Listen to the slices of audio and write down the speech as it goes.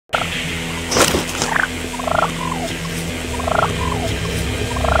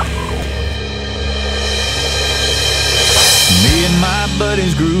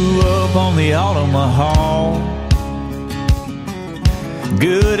the Altamaha.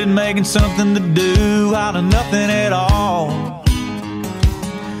 Good at making something to do out of nothing at all.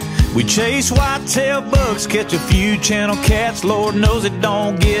 We chase whitetail bucks, catch a few channel cats. Lord knows it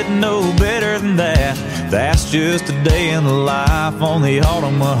don't get no better than that. That's just a day in the life on the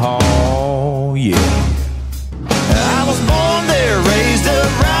Altamaha, yeah. I was born there, raised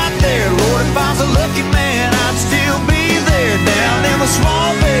up right there. Lord, if I was a lucky man, I'd still be there. Down in the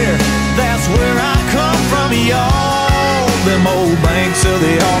small bear, that's where I come from, y'all. Them old banks of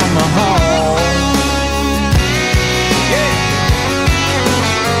the Altamaha. Yeah.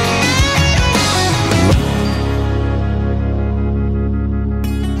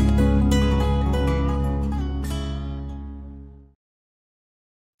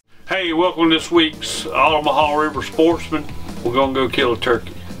 Hey, welcome to this week's Altamaha River Sportsman. We're gonna go kill a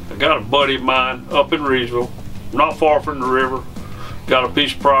turkey. I got a buddy of mine up in Reedsville, not far from the river. Got a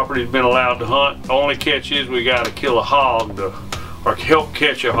piece of property he's been allowed to hunt. The only catch is we got to kill a hog or help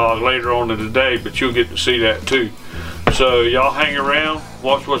catch a hog later on in the day, but you'll get to see that too. So y'all hang around,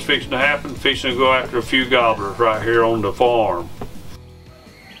 watch what's fixing to happen. Fixing to go after a few gobblers right here on the farm.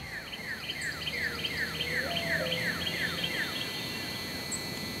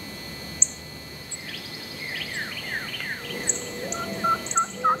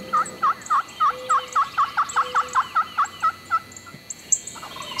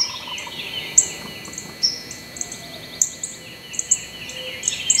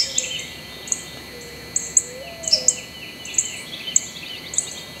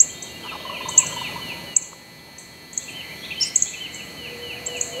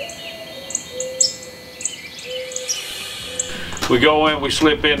 We go in, we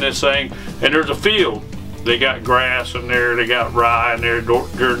slip in this thing, and there's a field. They got grass in there, they got rye in there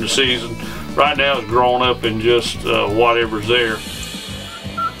during the season. Right now it's grown up in just whatever's there.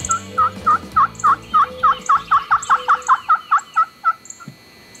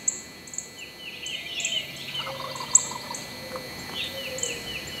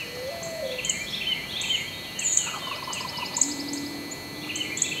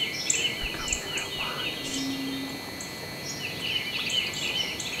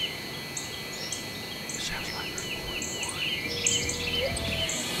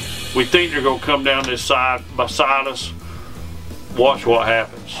 We think they're going to come down this side beside us. Watch what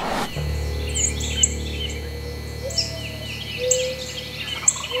happens.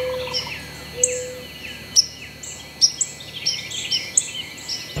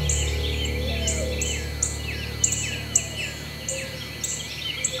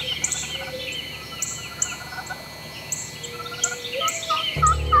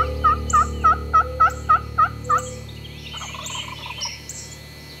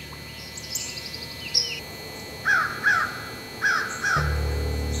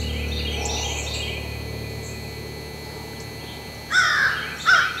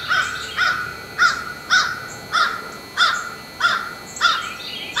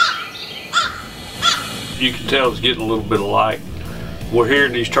 You can tell it's getting a little bit of light. We're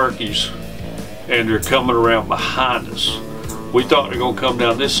hearing these turkeys and they're coming around behind us. We thought they're gonna come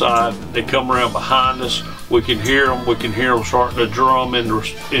down this side. They come around behind us. We can hear them. We can hear them starting to drum in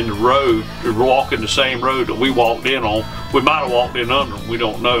the road. They're walking the same road that we walked in on. We might have walked in under them, we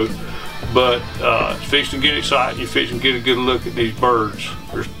don't know. But it's fixing to get exciting. You're fixing to get a good look at these birds.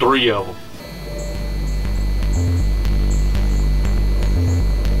 There's 3 of them.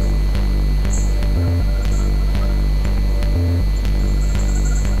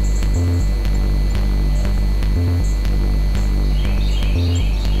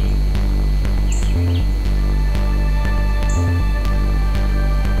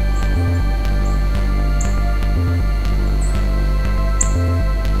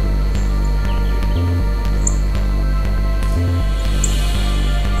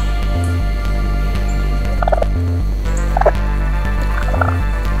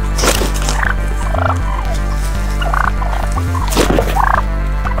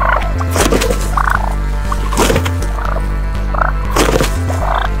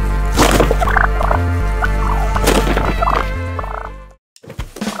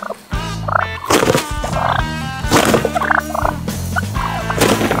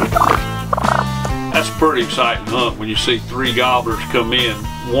 Pretty exciting hunt when you see 3 gobblers come in.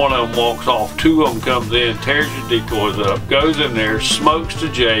 One of them walks off, 2 of them comes in, tears your decoys up, goes in there, smokes the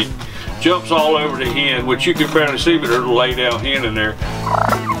jake, jumps all over the hen, which you can barely see, but there's a lay down hen in there.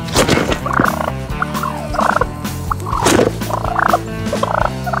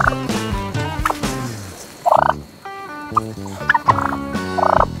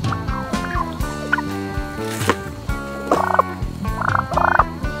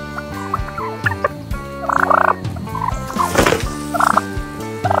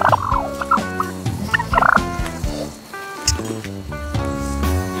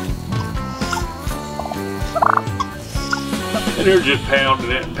 And they're just pounding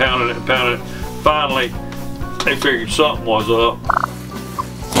it and pounding it and pounding it. Finally, they figured something was up.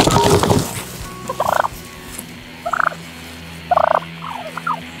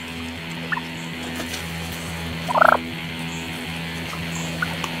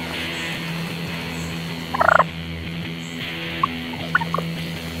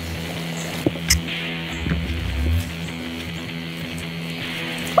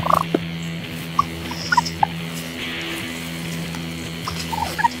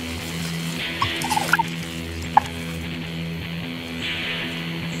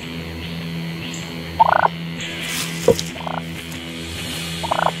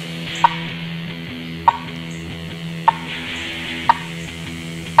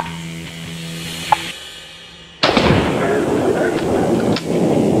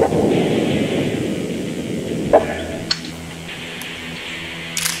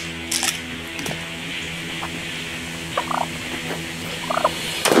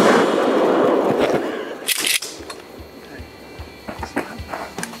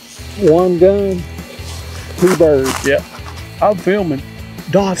 One gun, 2 birds. Yeah, I'm filming.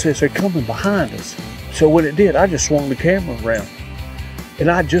 Don says they're coming behind us. So when it did, I just swung the camera around and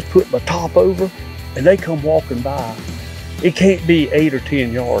I just put my top over and they come walking by. It can't be 8 or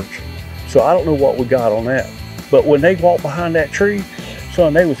 10 yards. So I don't know what we got on that. But when they walked behind that tree,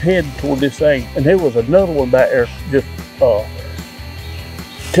 son, they was heading toward this thing. And there was another one back there just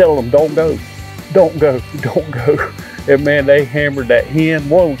telling them, don't go, don't go, don't go. And man, they hammered that hen.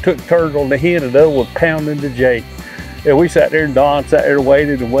 One took turns on the hen and the other was pounding the Jake. And we sat there and Don sat there and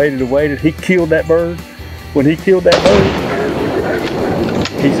waited and waited and waited. He killed that bird. When he killed that bird,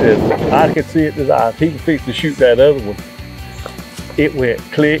 he said, I could see it in his eyes. He was fixing to shoot that other one. It went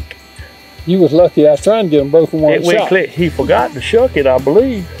click. You was lucky. I was trying to get them both in one shot. It went click. He forgot to shuck it, I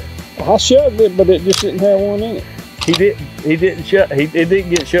believe. I shucked it, but it just didn't have one in it. He didn't shuck. It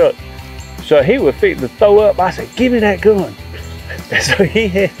didn't get shucked. So he was fixing to throw up. I said, give me that gun. And so he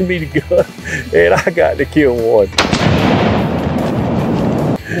handed me the gun and I got to kill one.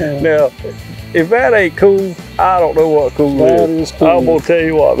 Yeah. Now, if that ain't cool, I don't know what cool That is. is cool. I'm gonna tell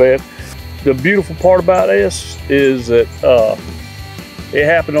you what, man. The beautiful part about this is that it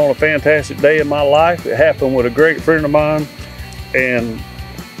happened on a fantastic day in my life. It happened with a great friend of mine and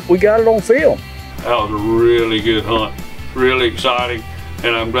we got it on film. That was a really good hunt, really exciting.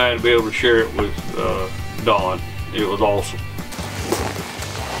 And I'm glad to be able to share it with Don. It was awesome.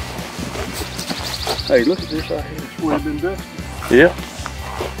 Hey, look at this right here. It's where it's been dusted. Yeah.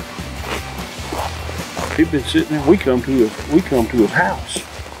 He'd been sitting there. We come to his house,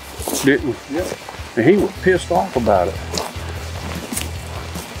 didn't we? Yeah. And he was pissed off about it.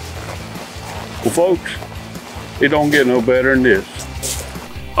 Well, folks, it don't get no better than this.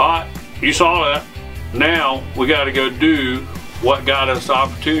 All right, you saw that. Now we got to go do what got us the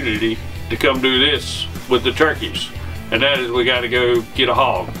opportunity to come do this with the turkeys. And that is we got to go get a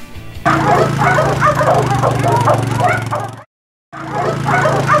hog.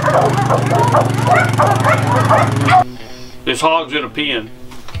 This hog's in a pen,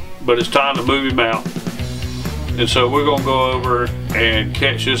 but it's time to move him out. And so we're gonna go over and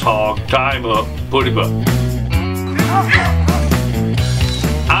catch this hog, tie him up, put him up.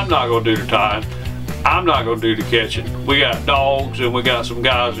 I'm not gonna do the tying. I'm not gonna do the catching. We got dogs and we got some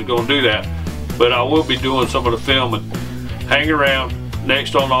guys that are gonna do that. But I will be doing some of the filming. Hang around.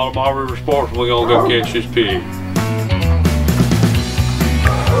 Next on Altamaha River Sportsman, we're gonna go catch this pig.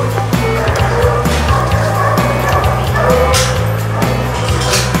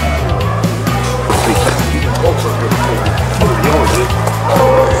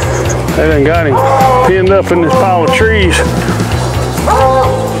 They done got him pinned up in this pile of trees.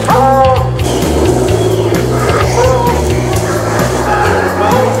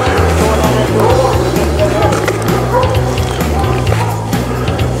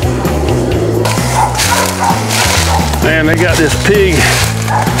 Man, they got this pig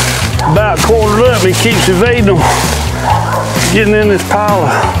about cornered up. He keeps evading them, getting in this pile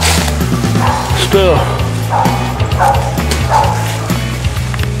of stuff.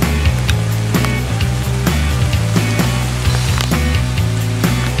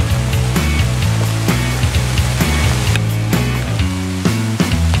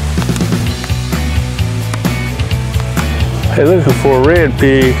 They're looking for a red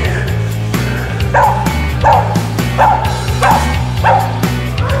pig.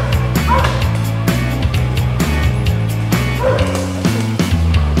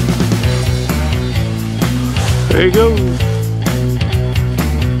 There he goes.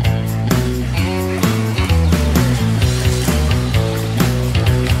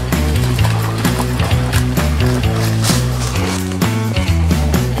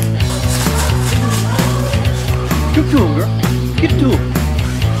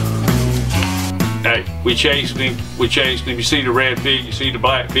 Hey, we chased him. We chased him. You see the red pig, you see the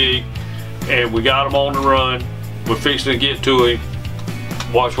black pig, and we got him on the run. We're fixing to get to him.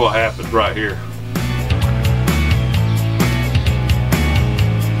 Watch what happens right here.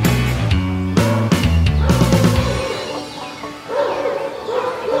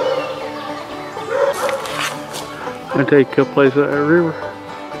 I take a couple places out that river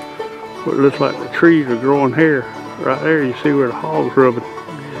where it looks like the trees are growing hair. Right there, you see where the hogs rubbing.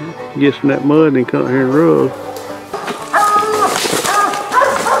 Gets in that mud and then come here and rub.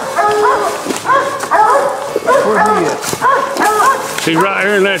 Where's he at? He's right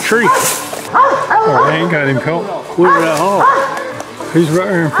here in that tree. Oh, I ain't got him caught. Look at that hog. He's right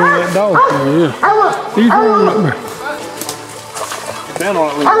here in front of that dog. Yeah. He's running up there. Stand on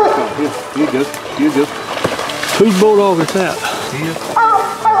it when you come. Here, you go. You go. Whose bulldog is that? Here.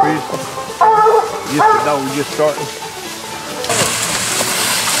 Just the dog just starting.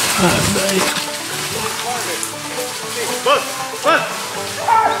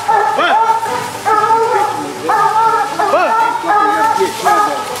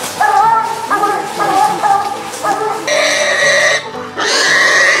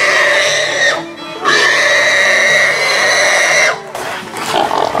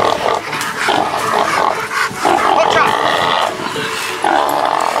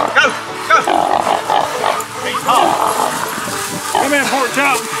 Come in, pork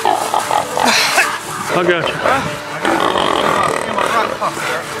chop. I got you.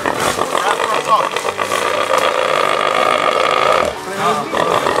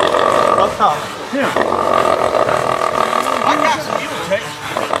 I got some mule ticks,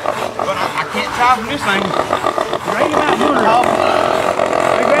 but I can't tie from this thing. Right about here.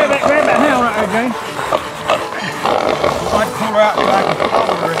 Hey, grab that hound right there, James. I'd like to pull her out so I can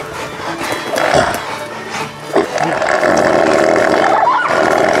follow her.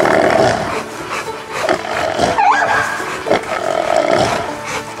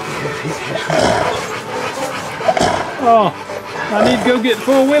 Oh, I need to go get the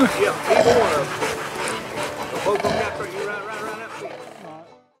four-wheeler. Yeah, either one of them. Both of them got right up here.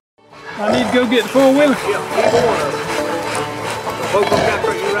 I need to go get the four-wheeler. Yeah, either one of them. Both of them got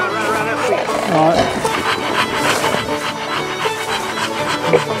right up here. All right.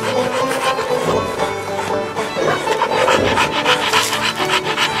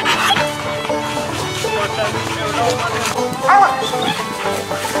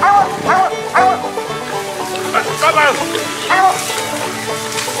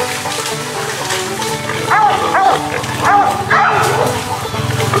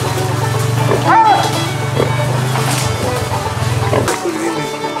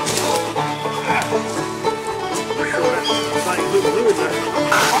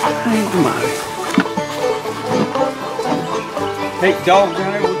 Take dogs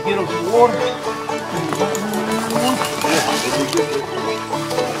down there, we get them some water.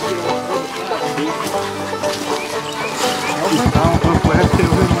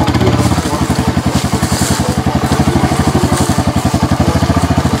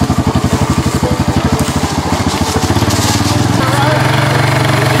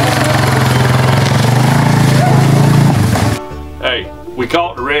 Hey, we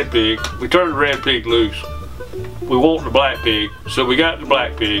caught the red pig. We turned the red pig loose. We want the black pig, so we got the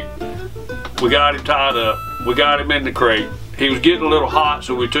black pig. We got him tied up. We got him in the crate. He was getting a little hot,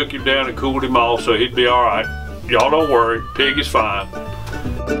 so we took him down and cooled him off, so he'd be all right. Y'all don't worry, pig is fine.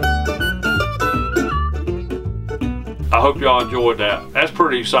 I hope y'all enjoyed that. That's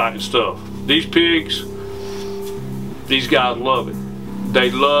pretty exciting stuff. These pigs, these guys love it.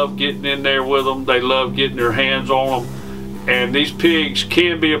 They love getting in there with them. They love getting their hands on them. And these pigs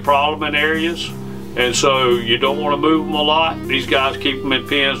can be a problem in areas. And so you don't want to move them a lot. These guys keep them in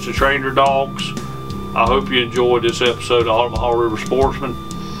pens to train their dogs. I hope you enjoyed this episode of Altamaha River Sportsman.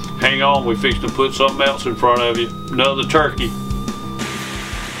 Hang on, we fixed to put something else in front of you. Another turkey.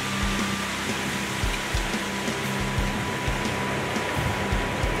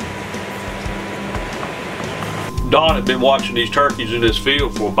 Don had been watching these turkeys in this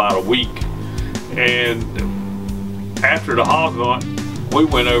field for about a week. And after the hog hunt, we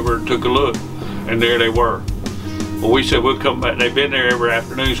went over and took a look. And there they were. Well, we said we'll come back. They've been there every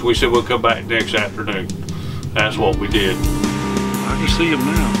afternoon, so we said we'll come back next afternoon. That's what we did. I can see them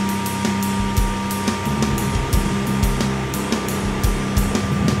now.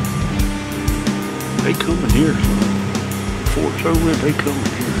 They coming here. Before it's over, they coming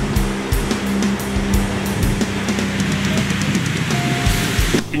here.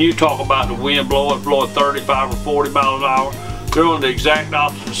 And you talk about the wind blowing 35 or 40 miles an hour. They're on the exact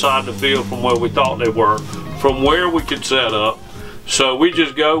opposite side of the field from where we thought they were, from where we could set up. So we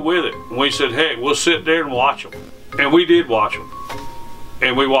just go with it. And we said, hey, we'll sit there and watch them. And we did watch them.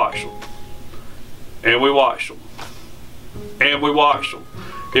 And we watched them. And we watched them. And we watched them.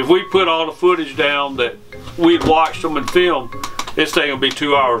 If we put all the footage down that we'd watched them and filmed, this thing will be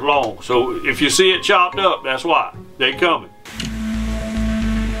 2 hours long. So if you see it chopped up, that's why. They coming.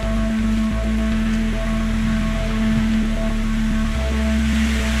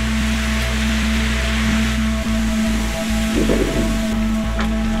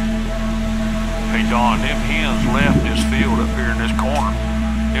 Hey Don, them hens left this field up here in this corner.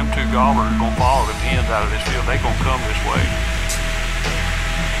 Them two gobblers are gonna follow them hens out of this field. They gonna come this way.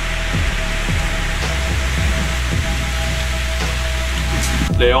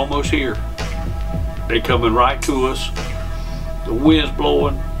 They almost here. They coming right to us. The wind's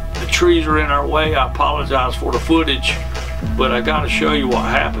blowing. The trees are in our way. I apologize for the footage, but I gotta show you what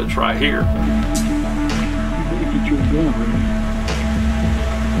happens right here.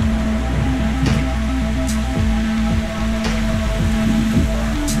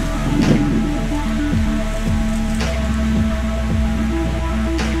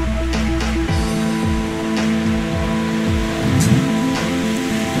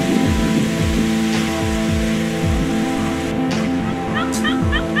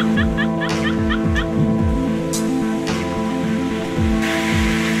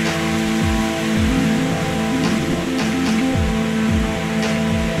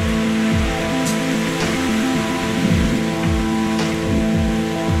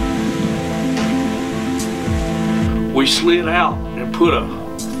 We slid out and put a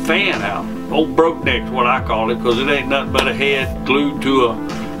fan out. Old broke neck's what I call it, because it ain't nothing but a head glued to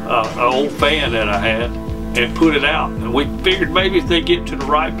a old fan that I had, and put it out. And we figured maybe if they get to the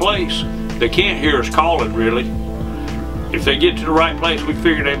right place, they can't hear us calling really. If they get to the right place, we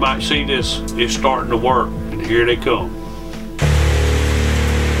figured they might see this is starting to work, and here they come.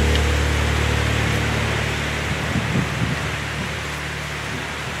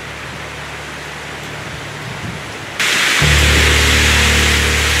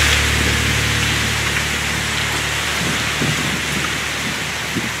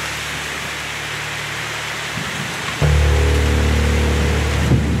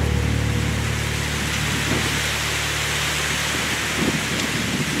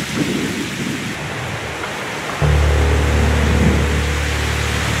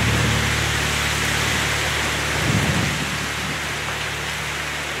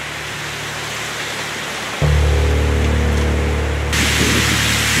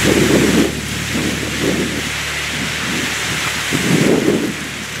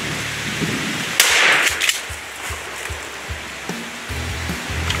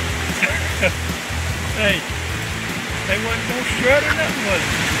 Hey, they wasn't gonna strut or nothing, was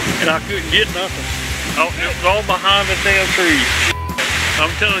it? And I couldn't get nothing. Oh, it was all behind the damn trees.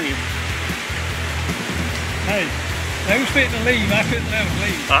 I'm telling you. Hey, they was fitting to leave. I couldn't let them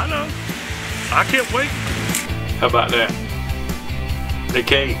leave. I know. I kept waiting. How about that? They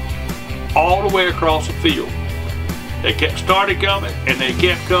came all the way across the field. They started coming and they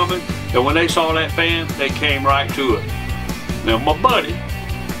kept coming. And when they saw that fan, they came right to it. Now my buddy,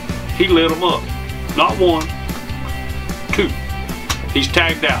 he lit them up. Not one, two. He's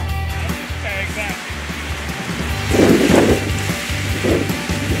tagged out. Tagged out.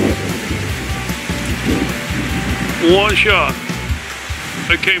 One shot.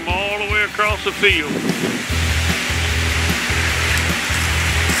 They came all the way across the field.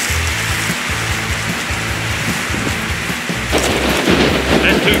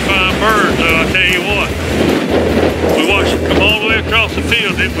 That's two fine birds, though, I tell you what. We watched them come all the way across the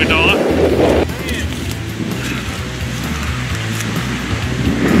field, didn't we, Don?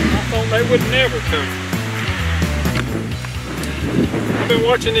 I thought they would never come. I've been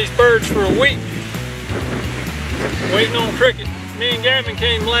watching these birds for a week, waiting on cricket. Me and Gavin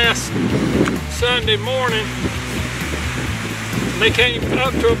came last Sunday morning, and they came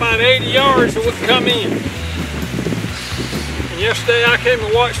up to about 80 yards and wouldn't come in. And yesterday I came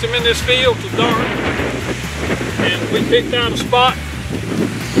and watched them in this field till dark, and we picked out a spot,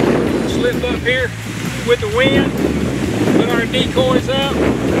 slipped up here with the wind, put our decoys out.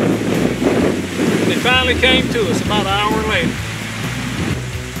 They finally came to us about an hour later.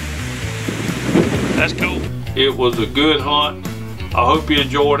 That's cool. It was a good hunt. I hope you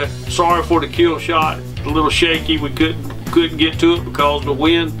enjoyed it. Sorry for the kill shot. A little shaky. We couldn't get to it because of the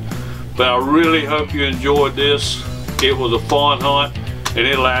wind. But I really hope you enjoyed this. It was a fun hunt, and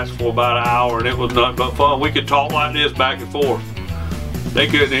it lasted for about an hour, and it was nothing but fun. We could talk like this back and forth. They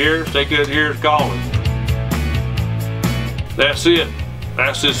couldn't hear us. They couldn't hear us calling. That's it.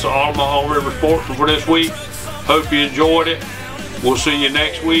 That's this Altamaha River Sportsman for this week. Hope you enjoyed it. We'll see you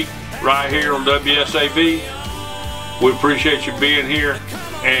next week right here on WSAV. We appreciate you being here,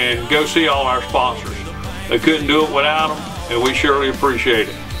 and go see all our sponsors. They couldn't do it without them, and we surely appreciate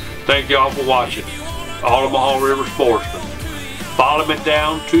it. Thank y'all for watching Altamaha River Sportsman. Follow me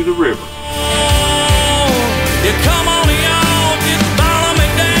down to the river. Yeah, come on, y'all, just follow me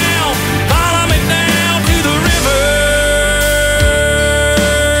down to the river.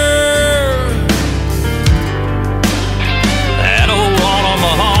 That old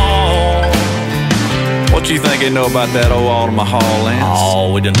Altamaha. What you think they know about that old Altamaha, Lance?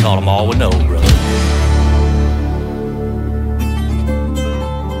 Oh, we done taught them all we know, brother.